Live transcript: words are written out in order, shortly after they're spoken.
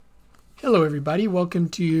Hello, everybody. Welcome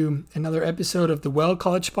to another episode of the Well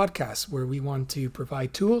College Podcast, where we want to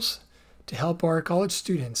provide tools to help our college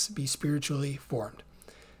students be spiritually formed.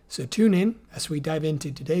 So tune in as we dive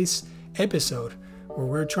into today's episode, where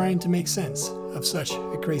we're trying to make sense of such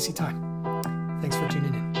a crazy time. Thanks for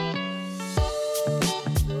tuning in.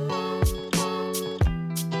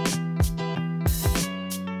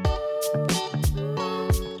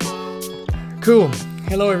 Cool.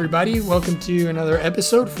 Hello, everybody. Welcome to another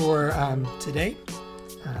episode for today.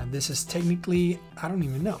 This is technically, I don't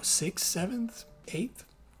even know, 6th, 7th, 8th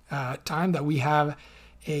time that we have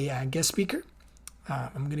a guest speaker.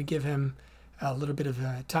 I'm going to give him a little bit of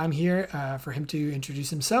time here for him to introduce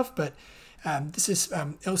himself. But this is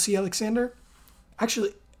LC Alexander.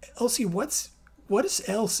 Actually, LC, what does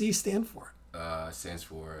LC stand for? It stands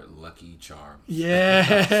for Lucky Charm.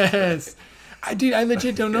 Yes. I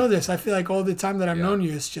legit don't know this. I feel like all the time that I've known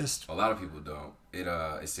you, it's just... A lot of people don't.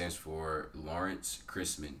 It stands for Lawrence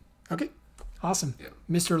Chrisman. Okay. Awesome. Yeah.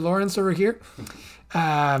 Mr. Lawrence over here.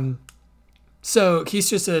 So he's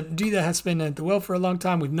just a dude that has been at the Well for a long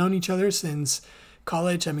time. We've known each other since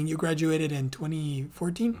college. I mean, you graduated in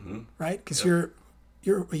 2014, right? Because you're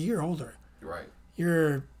a year older. Right.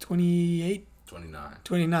 You're 28?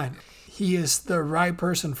 29. He is the right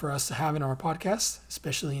person for us to have in our podcast,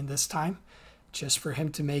 especially in this time, just for him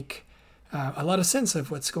to make a lot of sense of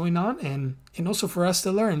what's going on and also for us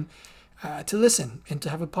to learn, to listen and to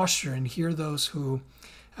have a posture and hear those who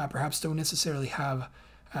perhaps don't necessarily have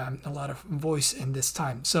a lot of voice in this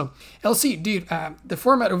time. So, LC, dude, the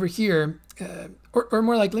format over here, or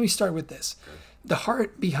more like, let me start with this. Okay. The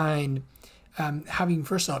heart behind having,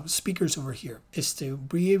 first off, speakers over here is to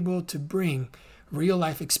be able to bring real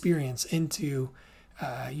life experience into,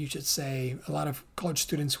 you should say, a lot of college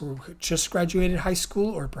students who just graduated high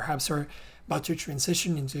school or perhaps are about to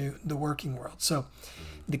transition into the working world. So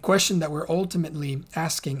the question that we're ultimately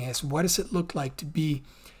asking is, what does it look like to be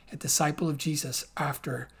a disciple of Jesus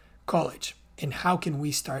after college? And how can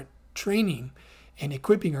we start training and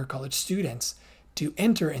equipping our college students to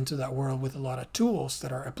enter into that world with a lot of tools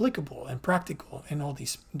that are applicable and practical and all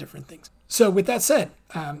these different things? So with that said,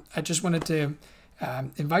 I just wanted to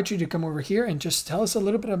invite you to come over here and just tell us a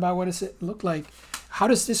little bit about what does it look like. How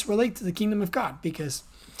does this relate to the kingdom of God? Because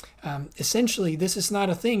essentially, this is not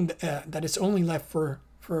a thing that is only left for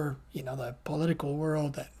the political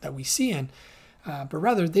world that we see in, but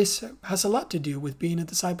rather this has a lot to do with being a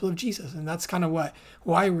disciple of Jesus, and that's kind of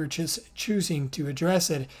why we're just choosing to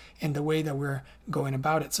address it in the way that we're going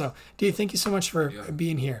about it. So, dude, thank you so much for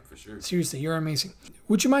being here. For sure. Seriously, you're amazing.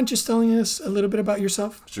 Would you mind just telling us a little bit about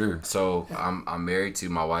yourself? Sure. So I'm married to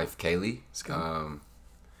my wife Kaylee,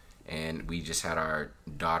 and we just had our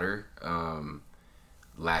daughter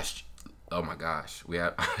Oh my gosh, we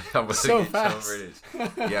had so fast.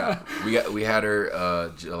 Yeah, we had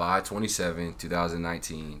her July 27,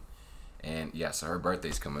 2019, and so her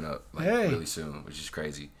birthday's coming up really soon, which is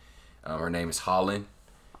crazy. Her name is Holland,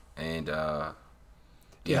 and how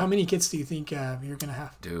many kids do you think you're gonna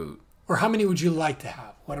have, dude? Or how many would you like to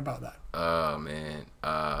have? What about that?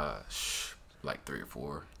 Like 3 or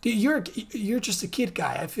 4. Dude, you're just a kid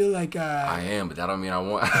guy. I feel like I am, but that don't mean I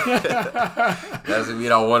want. Doesn't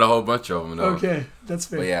mean I want a whole bunch of them. No. Okay, that's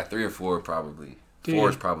fair. But 3 or 4 probably. Dude.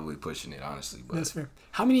 4 is probably pushing it, honestly. But that's fair.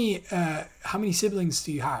 How many siblings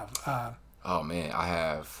do you have? Oh man, I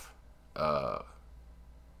have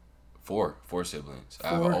 4 siblings.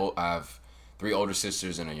 4? I have 3 older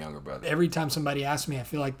sisters and a younger brother. Every time somebody asks me, I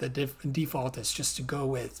feel like the default is just to go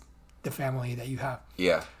with the family that you have.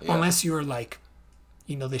 Yeah. Unless you're like,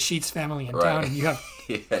 the Sheets family in town and you have,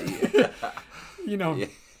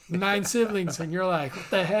 9 siblings and you're like, what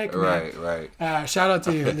the heck, man? Right. Shout out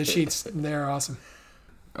to you, the Sheets. They're awesome.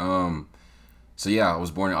 So I was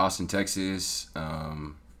born in Austin, Texas.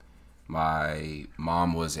 My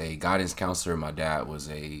mom was a guidance counselor. My dad was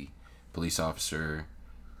a police officer.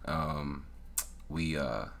 We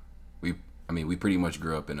pretty much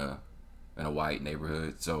grew up in a white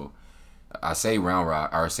neighborhood. So I say Round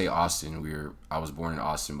Rock, or I say Austin. I was born in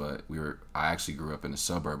Austin, but I actually grew up in a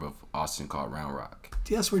suburb of Austin called Round Rock.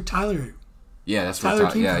 Dude, that's where Tyler. Yeah, that's Tyler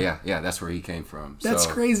where came from. Yeah, that's where he came from. That's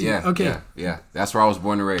crazy. Yeah, okay. Yeah, that's where I was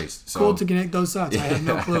born and raised. So, cool to connect those dots. I had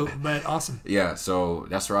no clue, but awesome. Yeah, so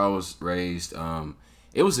that's where I was raised.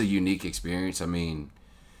 It was a unique experience. I mean,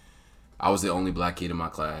 I was the only black kid in my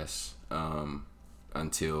class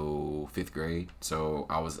until 5th grade. So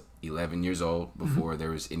I was 11 years old before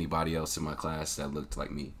there was anybody else in my class that looked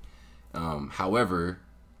like me. However,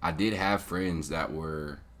 I did have friends that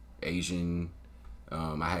were Asian.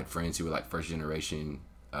 I had friends who were like first generation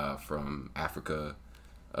from Africa.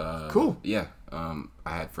 Cool. Yeah. I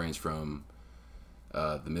had friends from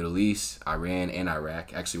the Middle East, Iran, and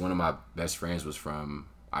Iraq. Actually, one of my best friends was from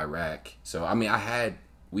Iraq. So I mean,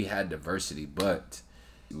 we had diversity, but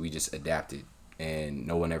we just adapted, and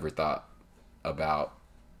no one ever thought about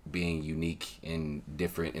being unique and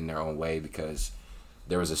different in their own way, because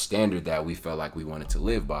there was a standard that we felt like we wanted to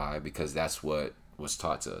live by, because that's what was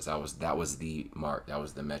taught to us. That was the mark, that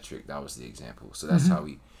was the metric, that was the example. So that's how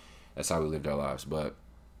we lived our lives. But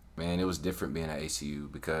man, it was different being at ACU,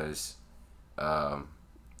 because I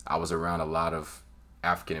was around a lot of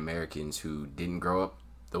African Americans who didn't grow up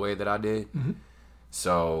the way that I did.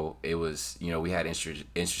 So it was, we had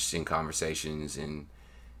interesting conversations, and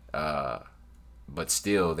but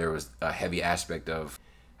still there was a heavy aspect of,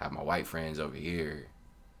 I have my white friends over here,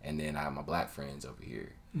 and then I have my black friends over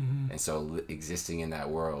here. And so existing in that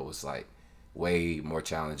world was like way more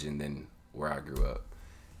challenging than where I grew up.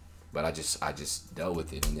 But I just dealt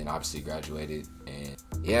with it, and then obviously graduated. And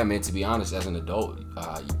yeah, man, to be honest, as an adult,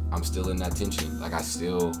 I'm still in that tension. Like, I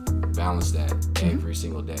still balance that every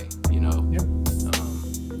single day, Yep.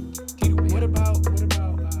 Dude, what about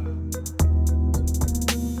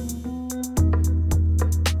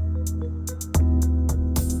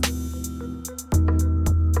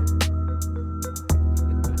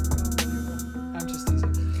I'm just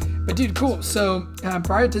teasing. But dude, cool. So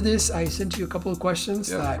prior to this, I sent you a couple of questions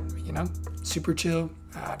that, super chill.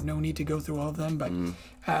 No need to go through all of them, but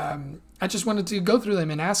I just wanted to go through them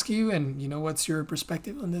and ask you, and what's your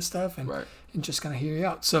perspective on this stuff, and just kind of hear you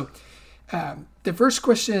out. So the first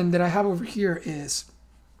question that I have over here is,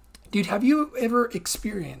 dude, have you ever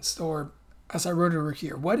experienced, or as I wrote over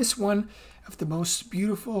here, what is one of the most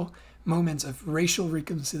beautiful moments of racial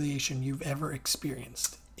reconciliation you've ever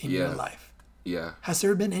experienced in your life? Yeah. Has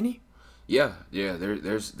there been any? Yeah.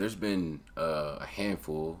 There's been a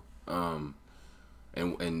handful.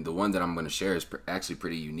 And the one that I'm going to share is actually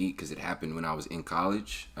pretty unique, because it happened when I was in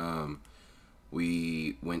college.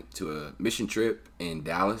 We went to a mission trip in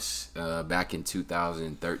Dallas back in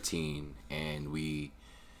 2013, and we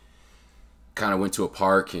kind of went to a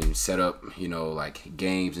park and set up, like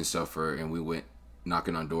games and stuff and we went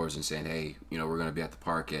knocking on doors and saying, hey, we're going to be at the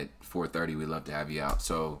park at 4:30. We'd love to have you out.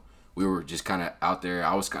 So we were just kind of out there.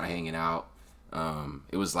 I was kind of hanging out.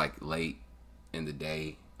 It was like late in the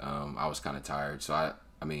day. I was kind of tired. So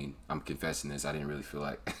I mean, I'm confessing this. I didn't really feel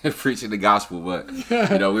like preaching the gospel, but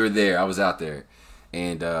we were there. I was out there,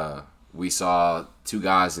 and we saw two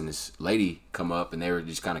guys and this lady come up, and they were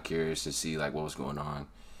just kind of curious to see like what was going on,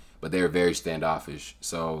 but they were very standoffish.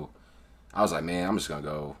 So I was like, man, I'm just gonna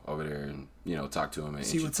go over there and talk to him and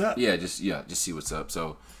see what's up. Just see what's up.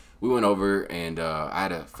 So we went over, and I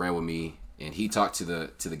had a friend with me, and he talked to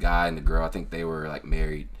the guy and the girl. I think they were like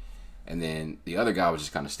married. And then the other guy was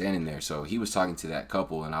just kind of standing there. So he was talking to that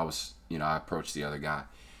couple, and I was, I approached the other guy.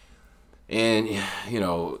 And,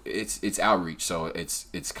 it's outreach. So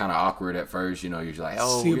it's kind of awkward at first. You're like,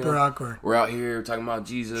 oh, super awkward. We're out here talking about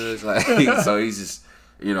Jesus. Like, so he's just,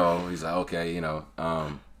 he's like, okay,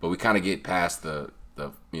 but we kind of get past the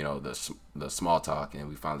small talk, and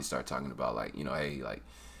we finally start talking about like, hey, like,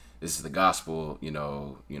 this is the gospel, do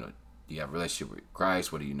you have a relationship with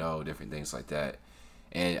Christ? What do you know? Different things like that.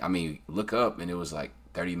 And I mean, look up, and it was like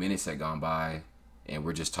 30 minutes had gone by, and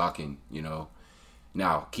we're just talking,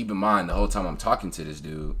 Now, keep in mind, the whole time I'm talking to this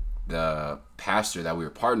dude, the pastor that we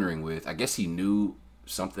were partnering with, I guess he knew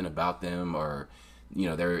something about them, or,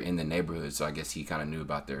 they're in the neighborhood, so I guess he kind of knew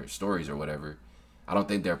about their stories or whatever. I don't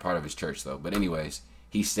think they're part of his church, though. But anyways,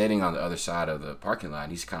 he's standing on the other side of the parking lot.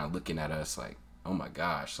 He's kind of looking at us like, oh, my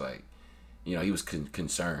gosh, like, he was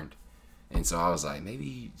concerned. And so I was like,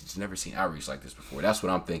 maybe he's never seen outreach like this before. That's what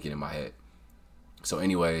I'm thinking in my head. So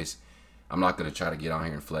anyways, I'm not going to try to get on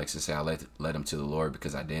here and flex and say I led him to the Lord,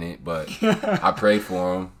 because I didn't. But I prayed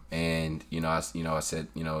for him, and, I said,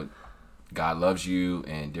 God loves you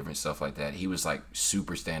and different stuff like that. He was like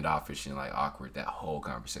super standoffish and like awkward that whole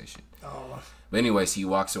conversation. Oh. But anyways, he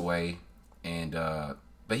walks away, and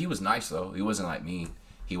but he was nice though. He wasn't like me.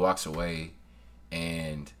 He walks away,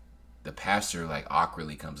 and the pastor like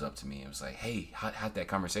awkwardly comes up to me and was like, hey, how'd that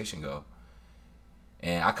conversation go?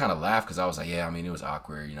 And I kind of laughed, because I was like, yeah, I mean, it was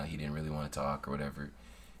awkward. He didn't really want to talk or whatever. And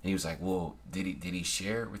he was like, well, did he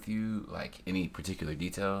share with you like any particular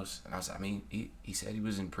details? And I was like, I mean, he said he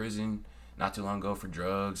was in prison not too long ago for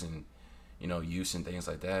drugs and, use and things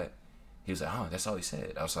like that. He was like, oh, that's all he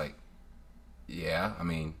said. I was like, yeah, I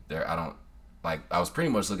mean, I was pretty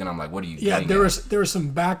much looking, I'm like, what are you getting at? There was some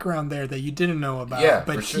background there that you didn't know about. Yeah,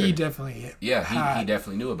 but for sure. He definitely he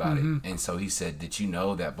definitely knew about it. And so he said, did you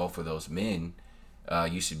know that both of those men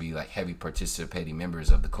used to be like heavy participating members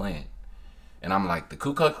of the Klan? And I'm like, the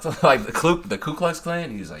Ku Klux, like the Ku Klux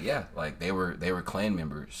Klan? He was like, yeah, like they were Klan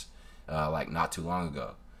members, like not too long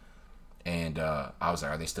ago. And I was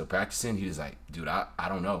like, are they still practicing? He was like, dude, I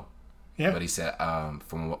don't know. Yeah. But he said,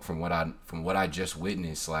 from what I just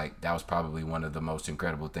witnessed, like that was probably one of the most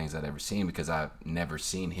incredible things I'd ever seen, because I've never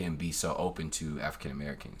seen him be so open to African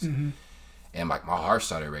Americans. Mm-hmm. And like my heart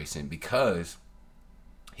started racing, because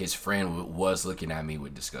his friend was looking at me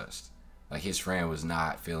with disgust. Like his friend was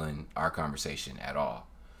not feeling our conversation at all.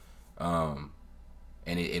 And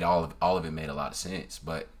it all of it made a lot of sense.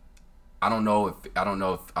 But I don't know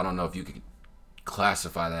if you could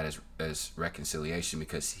classify that as reconciliation,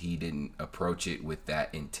 because he didn't approach it with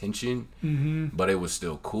that intention. Mm-hmm. But it was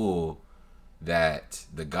still cool that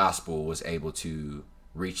the gospel was able to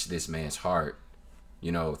reach this man's heart,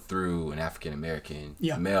 you know, through an African American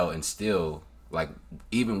male, and still, like,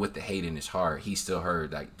 even with the hate in his heart, he still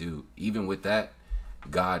heard, like, dude, even with that,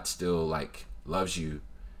 God still, like, loves you,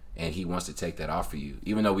 and he wants to take that off of you.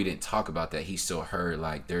 Even though we didn't talk about that, he still heard,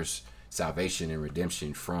 like, there's salvation and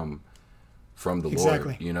redemption from the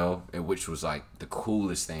Lord, you know, and which was, like, the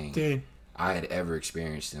coolest thing, dude, I had ever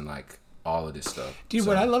experienced in, like, all of this stuff. Dude,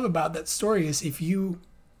 what I love about that story is if you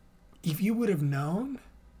would have known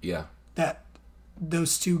that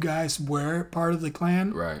those two guys were part of the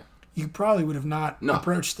Klan, right, you probably would have not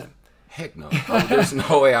approached them. Heck no. There's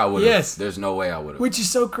no way I would have. Yes. There's no way I would have. Which is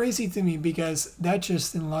so crazy to me, because that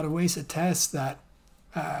just in a lot of ways attests that,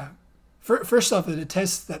 first off, it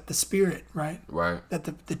attests that the Spirit, right?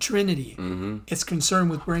 That the Trinity is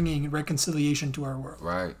concerned with bringing reconciliation to our world.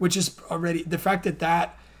 Right. Which is already, the fact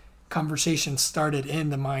that conversation started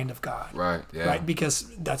in the mind of God. Right, yeah. Right, because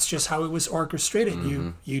that's just how it was orchestrated.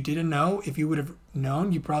 You didn't know. If you would have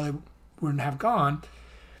known, you probably wouldn't have gone.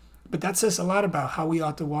 But that says a lot about how we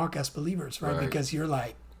ought to walk as believers, right? Because you're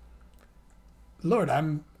like, Lord,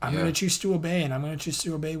 I'm going to choose to obey, and I'm going to choose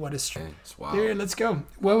to obey what is true. Here, let's go.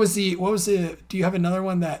 What was the? Do you have another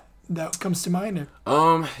one that comes to mind?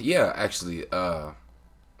 Or? Yeah, actually,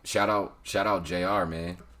 shout out JR,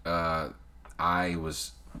 man. I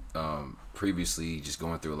was previously just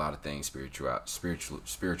going through a lot of things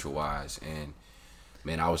spiritual wise, and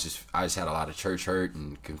man, I just had a lot of church hurt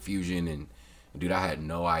and confusion, and dude, I had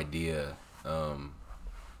no idea, and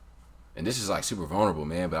this is like super vulnerable,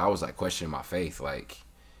 man, but I was like questioning my faith, like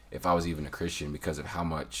if I was even a Christian, because of how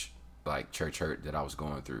much like church hurt that I was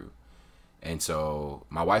going through. And so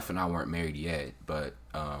my wife and I weren't married yet, but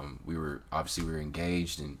we were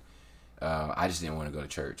engaged, and I just didn't want to go to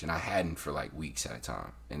church, and I hadn't for like weeks at a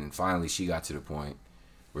time. And then finally she got to the point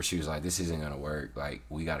where she was like, this isn't gonna work, like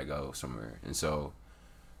we gotta go somewhere. And so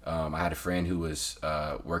I had a friend who was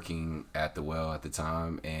working at the well at the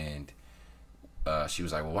time, and she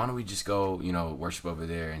was like, well, why don't we just go, you know, worship over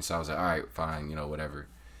there? And so I was like, all right, fine, you know, whatever.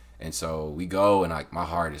 And so we go, and like my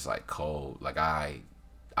heart is like cold, like I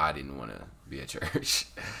didn't want to be at church.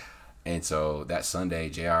 And so that Sunday,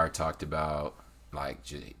 JR talked about like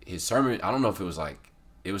his sermon. I don't know if it was like,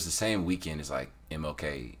 it was the same weekend as like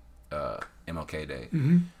MLK Day.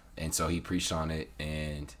 And so he preached on it,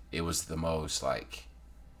 and it was the most like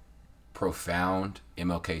profound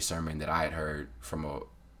MLK sermon that I had heard from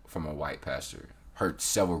a white pastor. Heard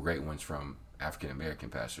several great ones from African American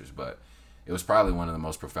pastors, but it was probably one of the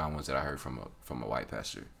most profound ones that I heard from a white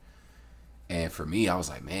pastor. And for me, I was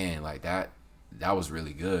like, man, like that was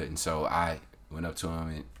really good. And so I went up to him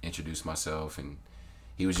and introduced myself, and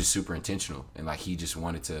he was just super intentional, and like he just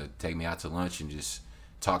wanted to take me out to lunch and just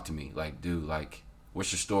talk to me, like, dude, like,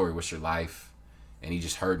 what's your story, what's your life? And he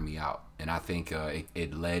just heard me out. And I think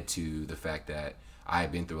it led to the fact that I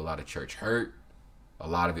had been through a lot of church hurt. A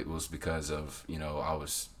lot of it was because of, you know, I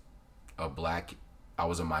was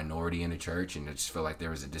a minority in the church, and I just felt like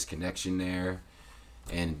there was a disconnection there.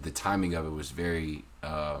 And the timing of it was very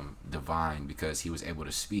divine, because he was able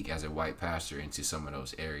to speak as a white pastor into some of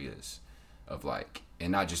those areas of like,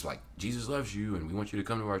 and not just like, Jesus loves you and we want you to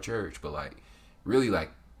come to our church, but like really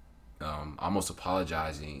like almost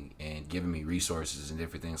apologizing and giving me resources and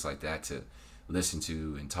different things like that to listen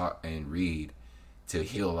to and talk and read, to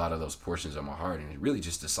heal a lot of those portions of my heart, and really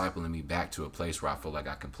just discipling me back to a place where I feel like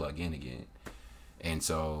I can plug in again. And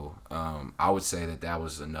so I would say that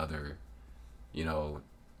was another, you know,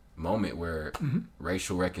 moment where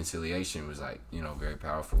racial reconciliation was like, you know, very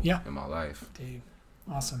powerful in my life. Dude,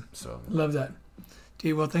 awesome. So love that.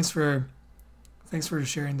 Dude, well, thanks for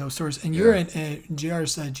sharing those stories. And you're in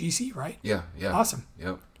JR's GC, right? Yeah. Awesome.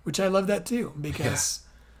 Yep. Which I love that too, because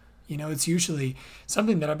you know, it's usually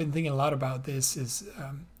something that I've been thinking a lot about. This is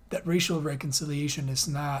that racial reconciliation is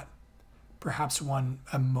not perhaps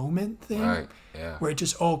a moment thing, right? Yeah. Where it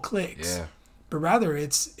just all clicks. Yeah. but rather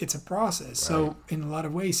it's a process. Right. So in a lot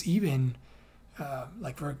of ways, even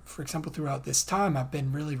like for example, throughout this time, I've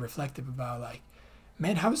been really reflective about like,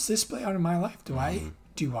 man, how does this play out in my life?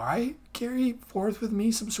 Do I carry forth with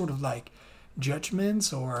me some sort of like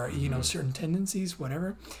judgments or certain tendencies,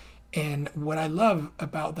 whatever? And what I love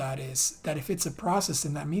about that is that if it's a process,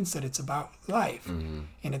 then that means that it's about life, and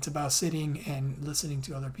it's about sitting and listening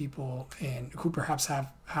to other people and who perhaps have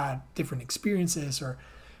had different experiences or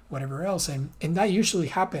whatever else, and that usually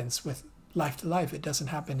happens with life to life. It doesn't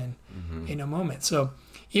happen in a moment. So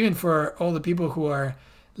even for all the people who are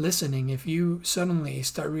listening, if you suddenly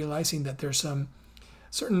start realizing that there's some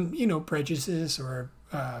certain prejudices or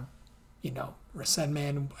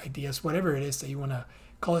resentment, ideas, whatever it is that you want to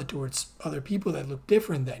call it, towards other people that look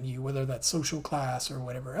different than you, whether that's social class or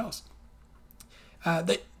whatever else,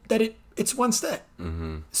 it's one step.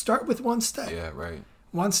 Start with one step. Yeah, right.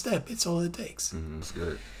 One step, it's all it takes. That's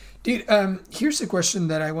good. Dude, here's a question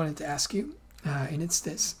that I wanted to ask you, and it's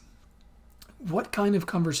this. What kind of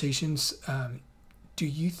conversations do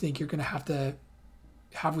you think you're going to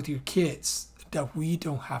have with your kids that we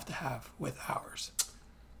don't have to have with ours?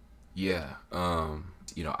 Yeah.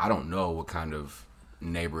 I don't know what kind of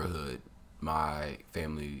neighborhood my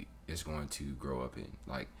family is going to grow up in.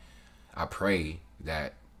 Like, I pray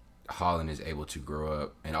that Holland is able to grow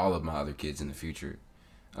up, and all of my other kids in the future,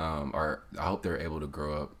 I hope they're able to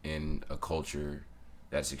grow up in a culture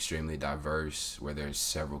that's extremely diverse, where there's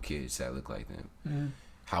several kids that look like them.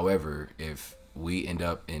 However, if we end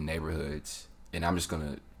up in neighborhoods, and I'm just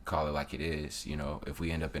gonna call it like it is, if we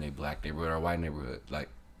end up in a black neighborhood or a white neighborhood, like,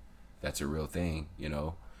 that's a real thing,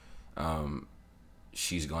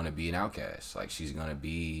 she's going to be an outcast. Like, she's going to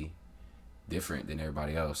be different than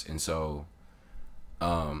everybody else. And so,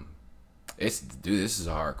 this is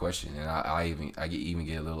a hard question. And I even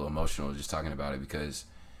get a little emotional just talking about it, because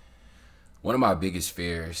one of my biggest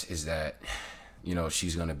fears is that,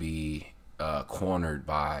 she's going to be cornered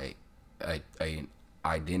by a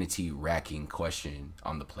identity racking question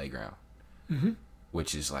on the playground,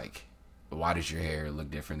 which is like, why does your hair look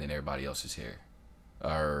different than everybody else's hair?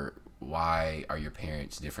 Or why are your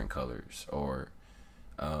parents different colors? Or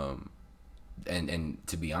and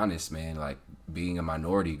to be honest, man, like, being a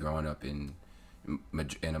minority growing up in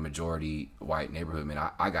a majority white neighborhood,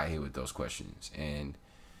 man, I got hit with those questions. And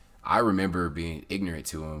I remember being ignorant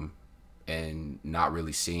to them and not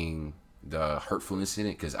really seeing the hurtfulness in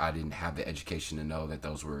it, because I didn't have the education to know that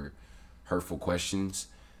those were hurtful questions.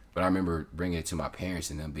 But I remember bringing it to my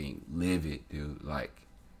parents and them being livid, dude, like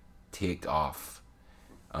ticked off.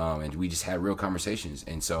 And we just had real conversations.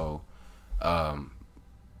 And so,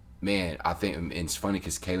 man, I think it's funny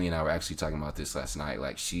because Kaylee and I were actually talking about this last night.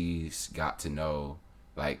 Like, she's got to know,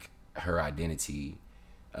 like, her identity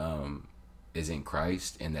is in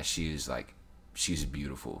Christ, and that she's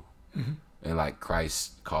beautiful. And, like,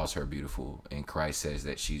 Christ calls her beautiful, and Christ says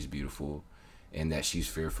that she's beautiful, and that she's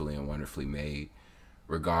fearfully and wonderfully made,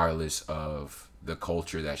 regardless of the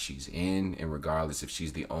culture that she's in, and regardless if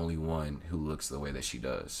she's the only one who looks the way that she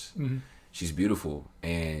does. She's beautiful,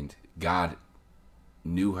 and God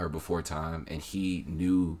knew her before time, and he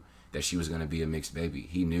knew that she was going to be a mixed baby.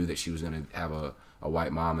 He knew that she was going to have a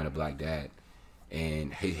white mom and a black dad,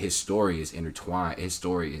 and his story is intertwined. His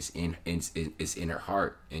story is in her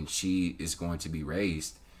heart, and she is going to be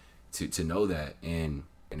raised to know that. And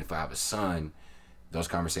if I have a son, those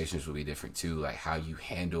conversations will be different too. Like, how you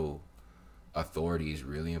handle authority is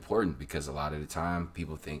really important, because a lot of the time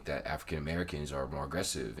people think that African Americans are more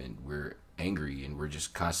aggressive and we're angry, and we're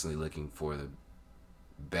just constantly looking for the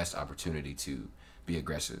best opportunity to be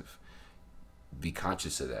aggressive. Be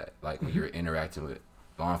conscious of that. Like, when you're interacting with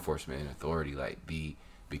law enforcement and authority, like, be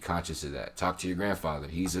conscious of that. Talk to your grandfather.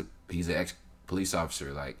 He's an ex police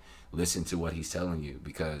officer. Like, listen to what he's telling you,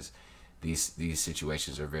 because these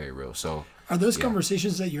situations are very real. So, are those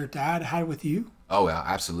conversations that your dad had with you? Oh, yeah,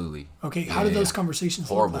 absolutely. Okay, how did those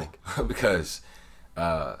conversations look like? Because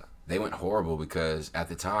they went horrible, because at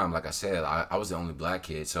the time, like I said, I was the only black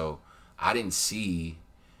kid, so I didn't see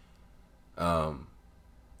a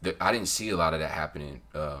lot of that happening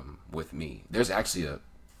with me. There's actually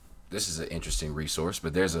this is an interesting resource,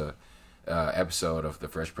 but there's a episode of The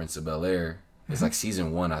Fresh Prince of Bel-Air. It's like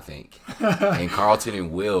season 1, I think. And Carlton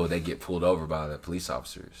and Will, they get pulled over by the police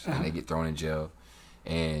officers, and they get thrown in jail,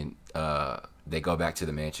 and they go back to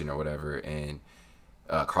the mansion or whatever, and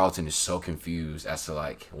Carlton is so confused as to,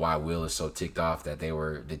 like, why Will is so ticked off that they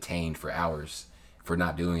were detained for hours for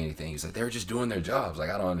not doing anything. He's like, they were just doing their jobs. Like,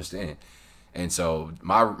 I don't understand. And so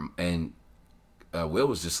Will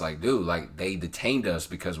was just like, dude, like they detained us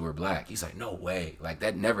because we're black. He's like, no way, like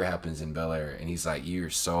that never happens in Bel Air. And he's like, you're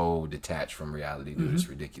so detached from reality, dude. It's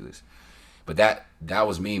ridiculous. But that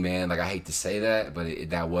was me, man. Like I hate to say that, but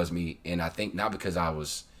that was me. And I think not because I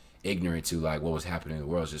was ignorant to like what was happening in the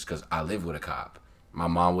world, it's just because I lived with a cop. My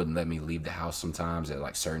mom wouldn't let me leave the house sometimes at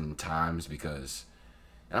like certain times because,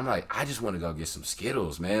 and I'm like, I just want to go get some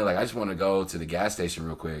Skittles, man. Like I just want to go to the gas station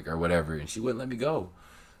real quick or whatever, and she wouldn't let me go.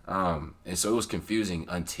 And so it was confusing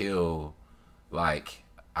until like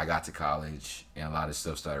I got to college and a lot of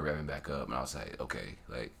stuff started revving back up, and I was like, okay,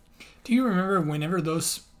 like. Do you remember whenever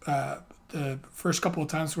those the first couple of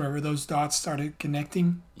times wherever those dots started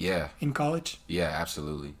connecting? Yeah. In college? Yeah,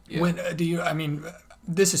 absolutely. Yeah. When do you? I mean,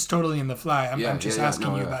 this is totally in the fly. I'm just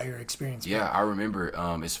asking you about your experience. Yeah, I remember.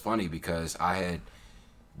 It's funny because I had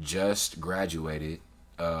just graduated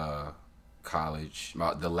college.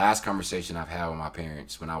 The last conversation I've had with my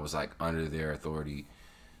parents when I was like under their authority,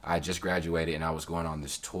 I had just graduated and I was going on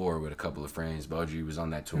this tour with a couple of friends. Beaudry was on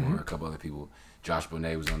that tour, a couple other people. Josh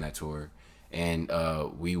Bonet was on that tour, and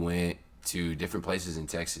we went to different places in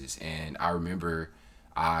Texas. And I remember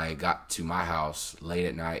I got to my house late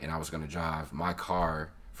at night and I was going to drive my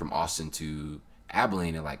car from Austin to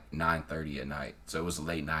Abilene at like 9:30 at night. So it was a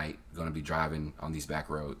late night, going to be driving on these back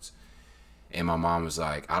roads. And my mom was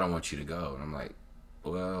like, I don't want you to go. And I'm like,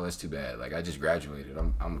 well, that's too bad. Like, I just graduated.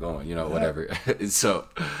 I'm going, whatever. And so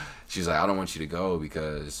she's like, I don't want you to go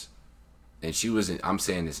because, and she wasn't, I'm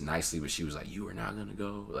saying this nicely, but she was like, you are not going to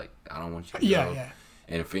go. Like, I don't want you to go. Yeah.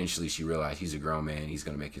 And eventually she realized he's a grown man. He's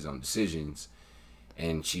going to make his own decisions.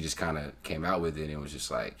 And she just kind of came out with it and was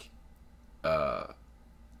just like, I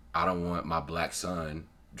don't want my black son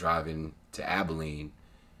driving to Abilene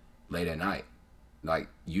late at night. Like,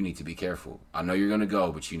 you need to be careful. I know you're going to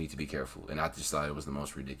go, but you need to be careful. And I just thought it was the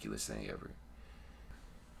most ridiculous thing ever.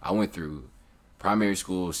 I went through primary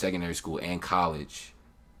school, secondary school, and college.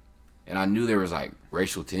 And I knew there was, like,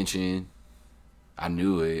 racial tension. I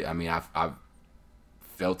knew it. I mean, I've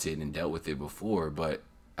felt it and dealt with it before. But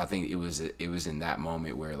I think it was in that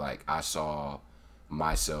moment where, like, I saw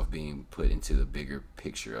myself being put into the bigger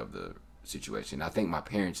picture of the situation. I think my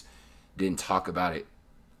parents didn't talk about it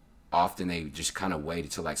often. They just kind of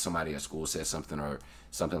waited till like somebody at school said something or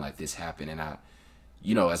something like this happened. And I,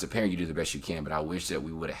 as a parent, you do the best you can, but I wish that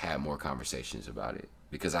we would have had more conversations about it,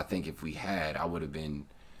 because I think if we had, I would have been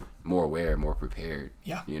more aware, more prepared,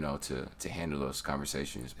 to handle those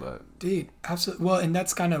conversations. But dude, absolutely. Well, and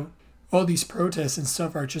that's kind of, all these protests and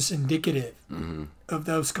stuff are just indicative of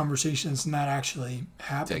those conversations not actually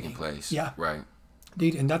happening. Taking place. Yeah. Right.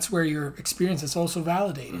 Dude, and that's where your experience is also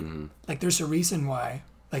validated. Like, there's a reason why,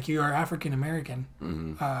 like, you are African American,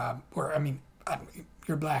 or, I mean,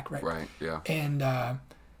 you're black, right? Right, yeah.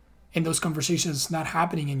 And those conversations not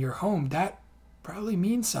happening in your home, that probably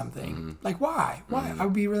means something. Like, why? Why? I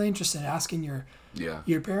would be really interested in asking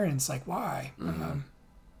your parents, like, why?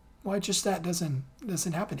 Why just that doesn't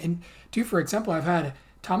happen? And, dude, for example,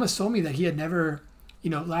 Thomas told me that he had never,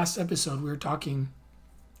 last episode we were talking,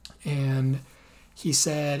 and he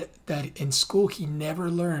said that in school he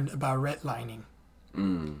never learned about redlining.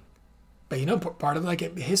 But part of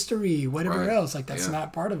like history, whatever else, like that's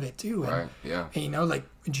not part of it too. And, right. Yeah. And, like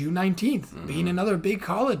June 19th being another big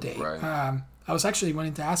holiday. Right. I was actually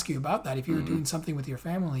wanting to ask you about that, if you were doing something with your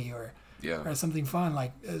family or something fun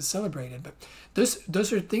like celebrated. But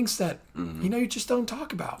those are things that you just don't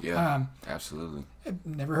talk about. Yeah. Absolutely. I've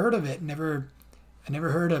never heard of it. I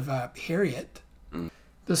never heard of Harriet.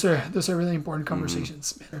 Those are really important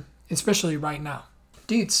conversations, man, especially right now,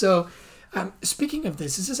 dude. So. Speaking of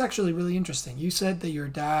this is actually really interesting. You said that your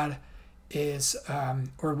dad is,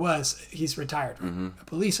 he's retired, a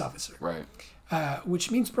police officer. Right. Which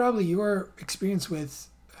means probably your experience with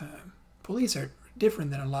police are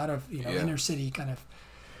different than a lot of, inner city kind of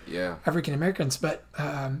African Americans. But,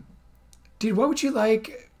 dude, what would you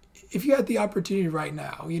like, if you had the opportunity right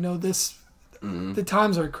now, the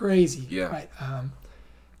times are crazy, right?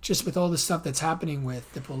 Just with all the stuff that's happening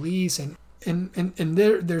with the police and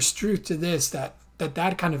there's truth to this, that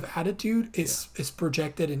kind of attitude is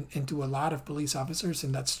projected into a lot of police officers,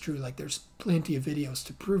 and that's true. Like, there's plenty of videos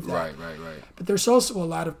to prove that. Right. But there's also a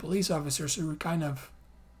lot of police officers who are kind of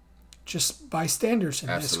just bystanders in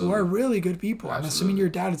this, who are really good people. I'm assuming your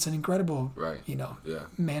dad is an incredible,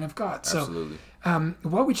 man of God. Absolutely. So,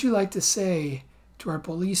 what would you like to say to our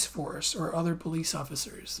police force or other police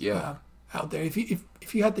officers? Out there, if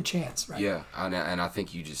you had the chance, right? Yeah, and I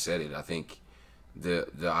think you just said it. I think the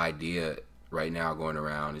idea right now going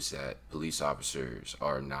around is that police officers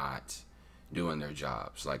are not doing their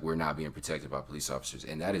jobs. Like, we're not being protected by police officers,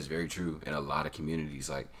 and that is very true in a lot of communities.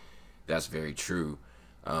 Like, that's very true.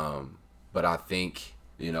 But I think,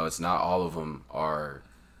 it's not all of them are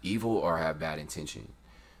evil or have bad intention.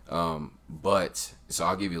 But so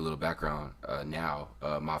I'll give you a little background now.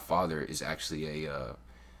 My father is actually a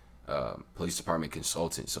police department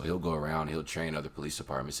consultant, so he'll go around, he'll train other police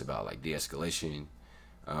departments about like de-escalation,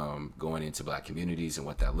 going into black communities and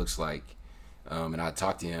what that looks like. And I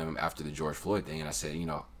talked to him after the George Floyd thing, and I said,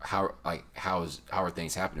 how are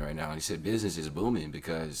things happening right now? And he said business is booming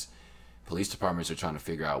because police departments are trying to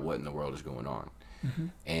figure out what in the world is going on. Mm-hmm.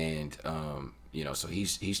 And so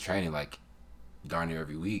he's training like darn near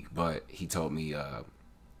every week. But he told me,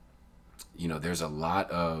 there's a lot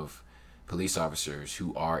of police officers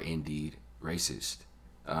who are indeed racist.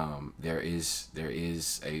 There is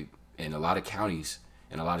in a lot of counties,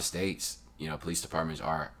 in a lot of states, police departments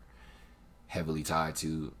are heavily tied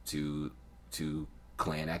to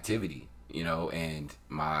Klan activity, and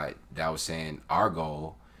my dad was saying our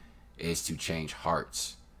goal is to change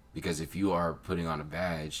hearts, because if you are putting on a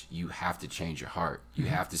badge, you have to change your heart. You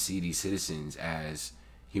have to see these citizens as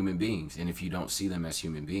human beings, and if you don't see them as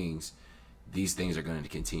human beings, these things are going to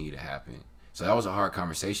continue to happen. So that was a hard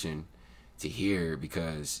conversation to hear,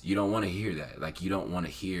 because you don't want to hear that. Like, you don't want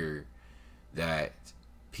to hear that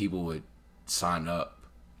people would sign up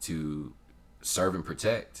to serve and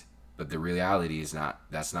protect, but the reality is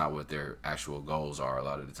that's not what their actual goals are a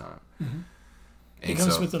lot of the time. Mm-hmm. It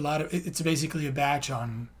comes with a lot of, it's basically a badge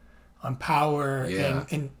on power,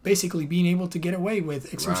 and basically being able to get away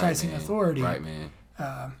with exercising authority. Right, man.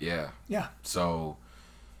 Yeah. So,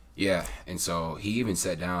 yeah, and so he even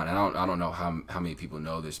sat down, and I don't know how many people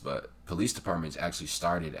know this, but police departments actually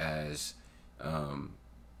started as,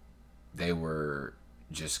 they were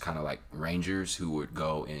just kind of like rangers who would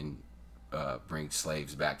go and bring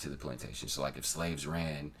slaves back to the plantation. So like if slaves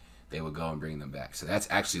ran, they would go and bring them back. So that's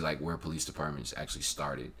actually like where police departments actually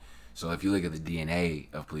started. So if you look at the DNA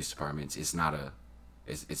of police departments, it's not a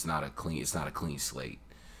clean slate.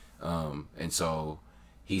 And so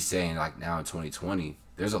he's saying like now in 2020,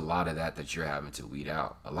 there's a lot of that you're having to weed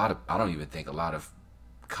out. I don't even think a lot of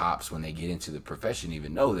cops, when they get into the profession,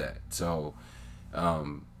 even know that. So,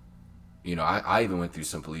 I even went through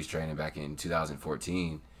some police training back in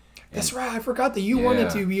 2014. That's right. I forgot that you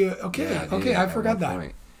wanted to be I forgot that.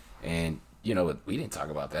 Point. And we didn't talk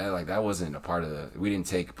about that. Like, that wasn't a part of we didn't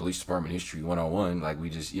take police department history 101. Like, we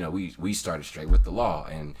just we started straight with the law,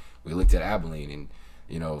 and we looked at Abilene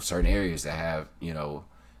and certain areas that have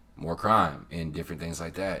more crime and different things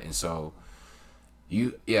like that. And so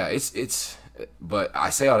it's but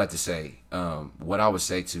I say all that to say, what I would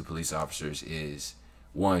say to police officers is,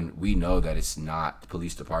 one, we know that it's not the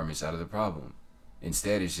police departments out of the problem.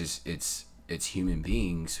 Instead, it's human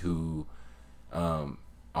beings who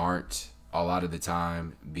aren't a lot of the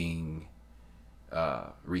time being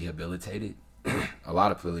rehabilitated. A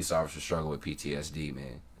lot of police officers struggle with PTSD,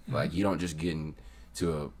 man. Mm-hmm. Like, you don't just get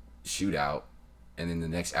into a shootout and then the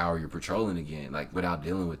next hour you're patrolling again, like, without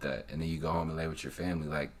dealing with that, and then you go home and lay with your family.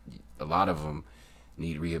 Like, a lot of them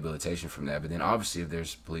need rehabilitation from that. But then obviously if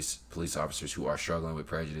there's police officers who are struggling with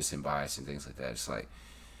prejudice and bias and things like that, it's like,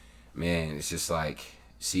 man, it's just like,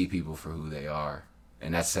 see people for who they are.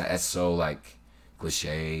 And that's so like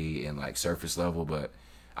cliche and like surface level, but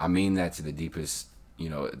I mean that to the deepest,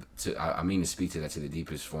 I mean to speak to that to the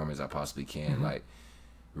deepest form as I possibly can. Mm-hmm. Like,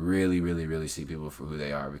 really, really, really see people for who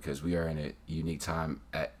they are, because we are in a unique time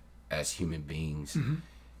as human beings. Mm-hmm.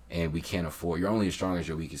 And we can't afford, you're only as strong as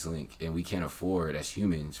your weakest link, and we can't afford as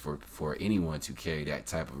humans for anyone to carry that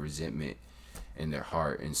type of resentment in their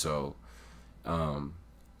heart. And so,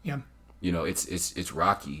 it's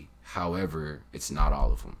rocky. However, it's not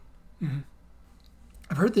all of them. Mm-hmm.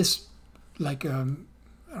 I've heard this, like, I don't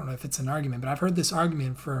know if it's an argument, but I've heard this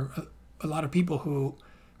argument for a lot of people who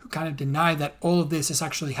kind of deny that all of this is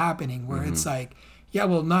actually happening, where it's like, yeah,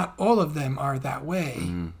 well, not all of them are that way.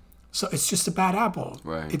 Mm-hmm. So it's just a bad apple.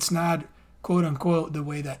 Right. It's not, quote unquote, the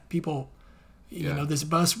way that people, this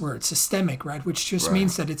buzzword, systemic, right? Which just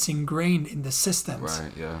means that it's ingrained in the systems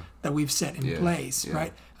that we've set in place,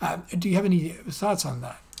 right? Do you have any thoughts on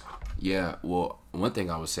that? Yeah, well, one thing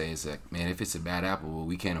I would say is that, man, if it's a bad apple, well,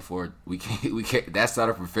 we can't. That's not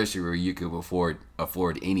a profession where you can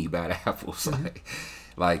afford any bad apples. Mm-hmm.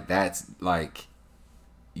 Like that's like,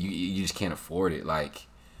 you just can't afford it. Like,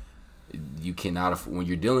 you cannot when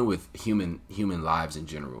you're dealing with human lives in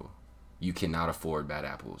general, you cannot afford bad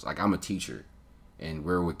apples. Like, I'm a teacher, and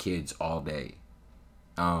we're with kids all day.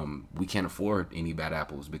 We can't afford any bad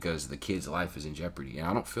apples because the kid's life is in jeopardy, and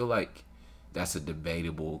I don't feel like that's a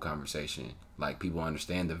debatable conversation. Like, people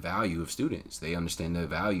understand the value of students. They understand the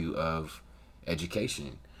value of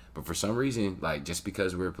education. But for some reason, like just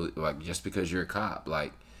because just because you're a cop,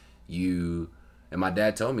 like you, and my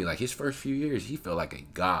dad told me like his first few years he felt like a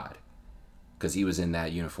god because he was in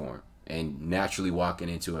that uniform. And naturally walking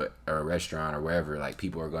into a restaurant or wherever, like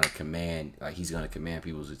people are going to command, like he's going to command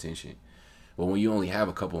people's attention. But when you only have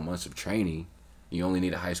a couple of months of training, you only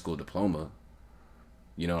need a high school diploma.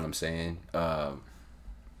 You know what I'm saying?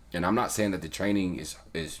 And I'm not saying that the training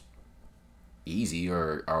is easy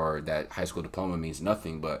or that high school diploma means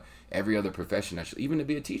nothing, but every other profession, actually, even to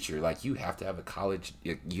be a teacher, like you have to have a college,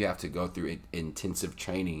 you have to go through intensive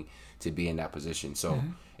training to be in that position. So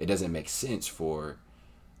it doesn't make sense for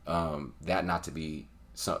that not to be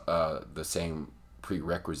the same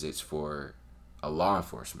prerequisites for a law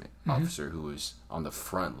enforcement officer who is on the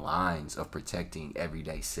front lines of protecting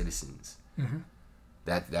everyday citizens.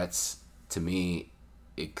 That's to me,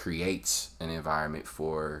 it creates an environment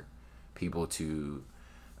for people to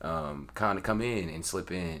kind of come in and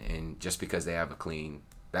slip in, and just because they have a clean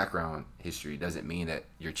background history doesn't mean that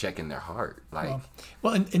you're checking their heart. Like,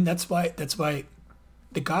 well, and that's why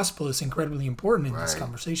the gospel is incredibly important in this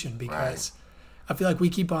conversation, because I feel like we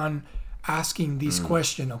keep on asking these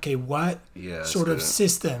questions. Okay, what sort of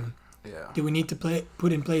system do we need to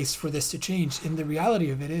put in place for this to change? And the reality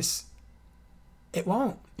of it is, it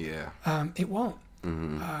won't. It won't.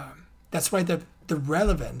 That's why the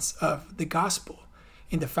relevance of the gospel,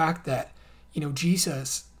 in the fact that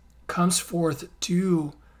Jesus comes forth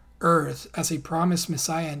to earth as a promised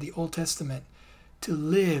Messiah in the Old Testament to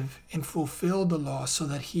live and fulfill the law, so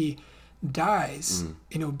that he dies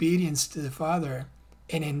in obedience to the Father,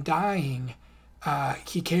 and in dying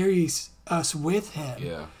he carries us with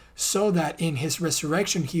him, so that in his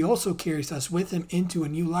resurrection he also carries us with him into a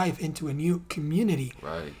new life, into a new community,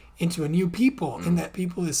 into a new people, and that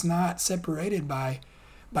people is not separated by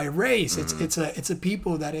race. It's a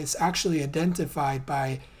people that is actually identified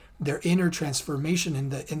by their inner transformation in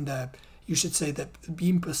the you should say that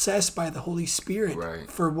being possessed by the Holy Spirit.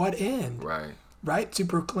 For what end? Right? To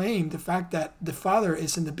proclaim the fact that the Father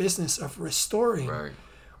is in the business of restoring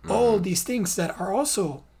all these things that are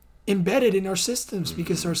also embedded in our systems,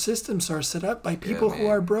 because our systems are set up by people who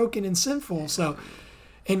are broken and sinful. So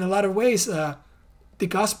in a lot of ways, the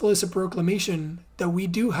gospel is a proclamation that we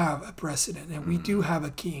do have a president, and we do have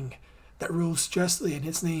a king that rules justly, and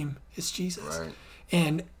his name is Jesus.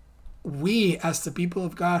 And we, as the people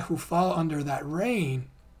of God who fall under that reign,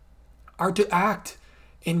 are to act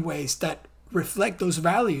in ways that reflect those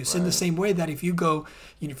values, in the same way that if you go,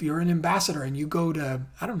 if you're an ambassador and you go to,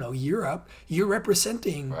 I don't know, Europe, you're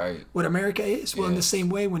representing what America is. Well, in the same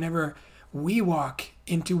way, whenever we walk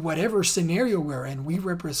into whatever scenario we're in, we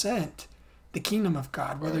represent the kingdom of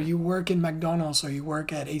God, whether you work in McDonald's, or you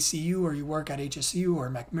work at ACU, or you work at HSU or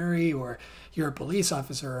McMurray, or you're a police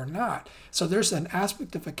officer or not. So there's an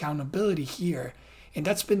aspect of accountability here. And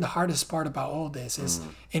that's been the hardest part about all this is,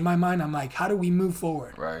 in my mind, I'm like, how do we move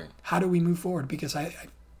forward? How do we move forward? Because I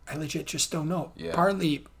legit just don't know.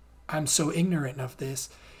 Partly, I'm so ignorant of this.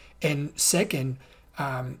 And second,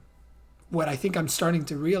 what I think I'm starting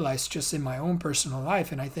to realize just in my own personal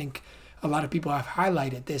life, and I think a lot of people have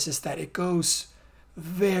highlighted this, is that it goes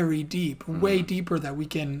very deep, way deeper than we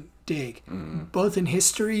can dig, both in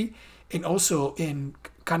history and also in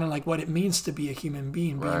kind of like what it means to be a human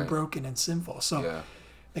being, being broken and sinful. So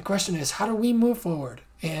the question is, how do we move forward?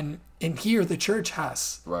 And here the church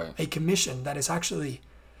has a commission that is actually,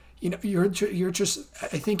 you're just,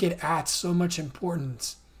 I think it adds so much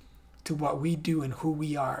importance to what we do and who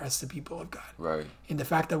we are as the people of God. And the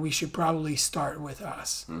fact that we should probably start with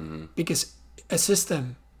us. Because a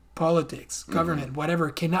system, politics, government,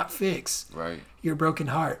 whatever, cannot fix your broken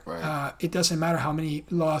heart. It doesn't matter how many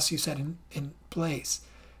laws you set in place.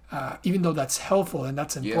 Even though that's helpful and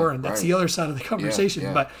that's important. That's the other side of the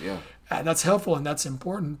conversation. But that's helpful and that's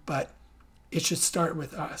important. But it should start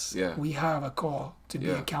with us. We have a call to be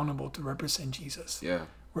accountable, to represent Jesus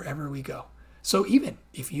wherever we go. So even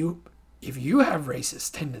if you have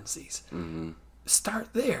racist tendencies, start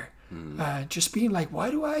there. Just being like,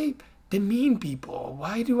 why do I demean people?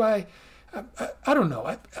 Why do I don't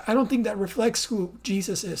know. I don't think that reflects who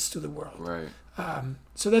Jesus is to the world.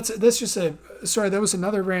 So that's just sorry, that was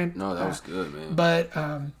another rant. No, that was good,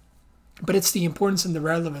 man. But it's the importance and the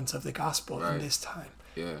relevance of the gospel in this time.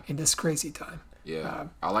 In this crazy time.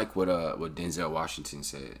 I like what Denzel Washington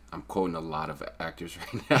said. I'm quoting a lot of actors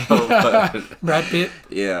right now. But Brad Pitt.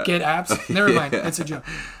 Get abs. Never mind. That's a joke.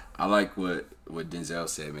 I like what Denzel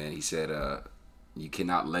said, man. He said, "You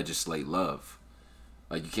cannot legislate love.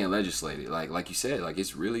 Like, you can't legislate it. Like you said, like,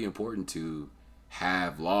 it's really important to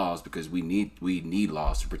have laws, because we need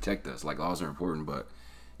laws to protect us. Like, laws are important, but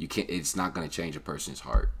you can't. It's not going to change a person's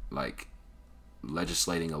heart. Like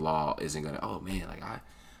legislating a law isn't going to. Oh man, like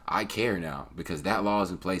I care now because that law is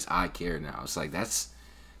in place. I care now. It's like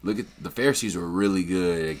look at the Pharisees were really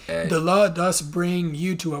good at the law does bring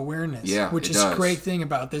you to awareness. Yeah, which is a great thing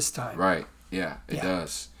about this time. Right. Yeah, it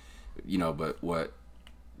does. But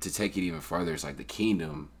to take it even further is like the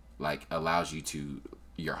kingdom like allows you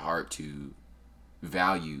your heart to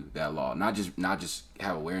value that law, not just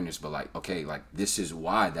have awareness, but like, okay, like this is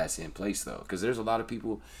why that's in place though, because there's a lot of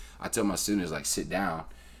people. I tell my students like sit down.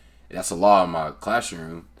 That's a law in my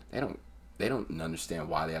classroom. They don't understand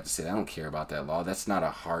why they have to sit. I don't care about that law. That's not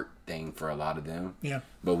a heart thing for a lot of them. Yeah.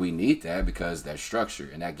 But we need that because that's structure,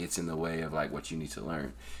 and that gets in the way of like what you need to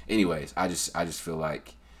learn. Anyways, I just feel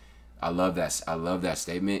like I love that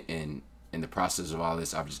statement, and in the process of all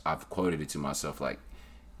this, I've quoted it to myself like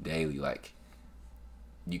daily, like.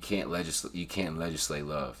 You can't legislate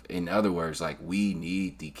love. In other words, like we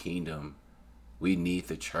need the kingdom, we need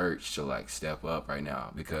the church to like step up right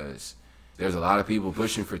now because there's a lot of people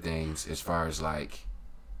pushing for things as far as like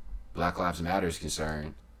Black Lives Matter is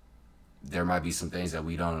concerned. There might be some things that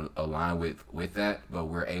we don't align with that, but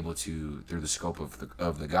we're able to through the scope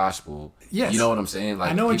of the gospel. Yes. You know what I'm saying?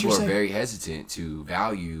 Like I know people what are you're very hesitant to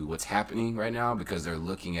value what's happening right now because they're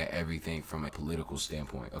looking at everything from a political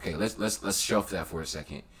standpoint. Okay, let's shelf that for a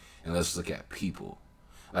second and let's look at people.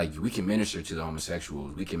 Like we can minister to the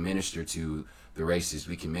homosexuals, we can minister to the racists,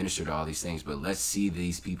 we can minister to all these things, but let's see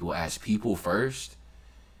these people as people first.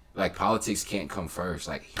 Like politics can't come first.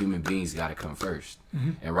 Like human beings got to come first.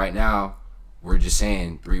 Mm-hmm. And right now, we're just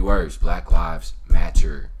saying 3 words: Black Lives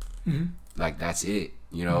Matter. Mm-hmm. Like that's it.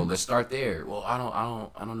 Let's start there. Well, I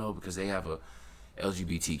don't know because they have a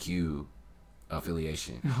LGBTQ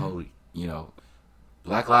affiliation. Mm-hmm.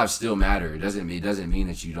 Black lives still matter. It doesn't mean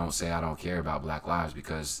that you don't say I don't care about Black lives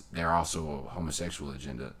because they're also a homosexual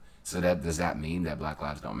agenda. So does that mean that Black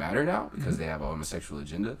lives don't matter now because they have a homosexual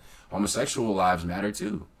agenda? Homosexual lives matter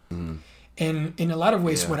too. Mm-hmm. And in a lot of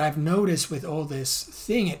ways, what I've noticed with all this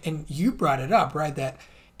thing, and you brought it up, right, that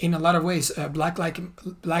in a lot of ways, Black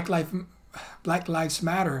Lives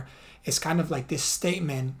Matter is kind of like this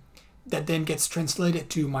statement that then gets translated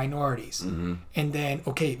to minorities. Mm-hmm. And then,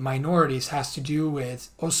 okay, minorities has to do with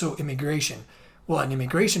also immigration. Well, and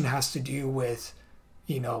immigration has to do with,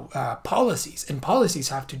 policies, and policies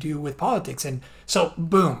have to do with politics. And so,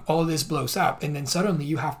 boom, all this blows up. And then suddenly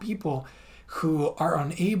you have people who are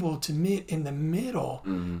unable to meet in the middle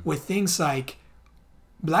with things like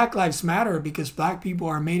Black Lives Matter because Black people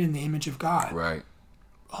are made in the image of God. Right.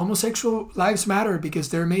 Homosexual lives matter because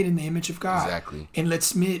they're made in the image of God. Exactly. And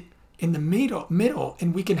let's meet in the middle,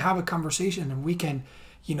 and we can have a conversation, and we can,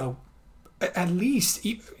 at least,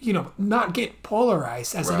 not get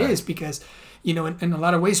polarized as it is because, in a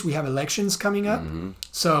lot of ways we have elections coming up. Mm-hmm.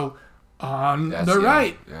 So on the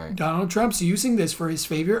right, Donald Trump's using this for his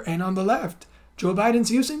favor, and on the left, Joe Biden's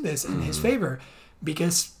using this in his favor,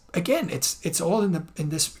 because again, it's all in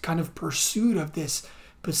this kind of pursuit of this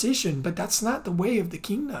position, but that's not the way of the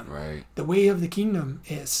kingdom. Right. The way of the kingdom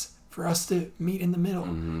is for us to meet in the middle,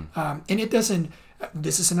 and it doesn't.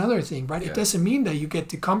 This is another thing, right? Yeah. It doesn't mean that you get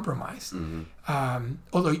to compromise,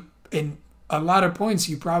 although in a lot of points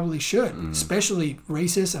you probably should, especially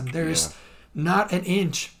racism. There's not an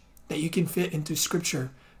inch that you can fit into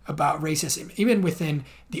scripture about racism, even within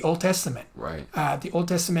the Old Testament. Right. The Old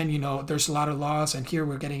Testament, there's a lot of laws, and here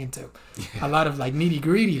we're getting into a lot of like nitty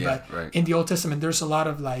gritty, but in the Old Testament, there's a lot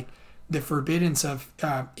of like the forbiddance of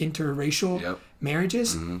interracial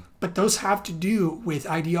marriages, but those have to do with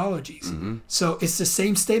ideologies. So it's the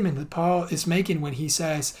same statement that Paul is making when he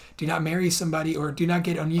says, do not marry somebody or do not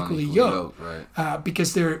get unequally yoked,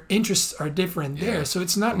 because their interests are different there. So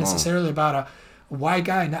it's not necessarily about a white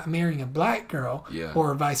guy not marrying a black girl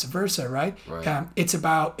or vice versa, right? It's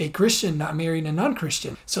about a Christian not marrying a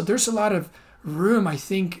non-Christian. So there's a lot of room, I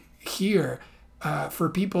think, here for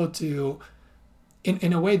people to,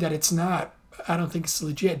 in a way that it's not, I don't think it's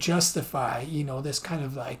legit, justify, this kind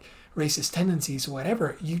of like racist tendencies or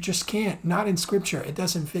whatever. You just can't, not in scripture. It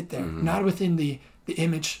doesn't fit there, not within the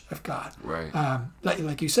image of God. Right.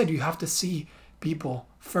 Like you said, you have to see people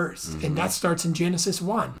first. And that starts in Genesis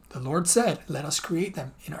 1. The Lord said, let us create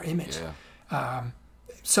them in our image.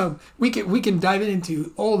 So we can dive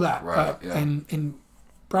into all that. And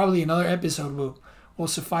probably another episode will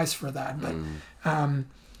suffice for that. But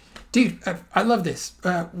dude, I love this.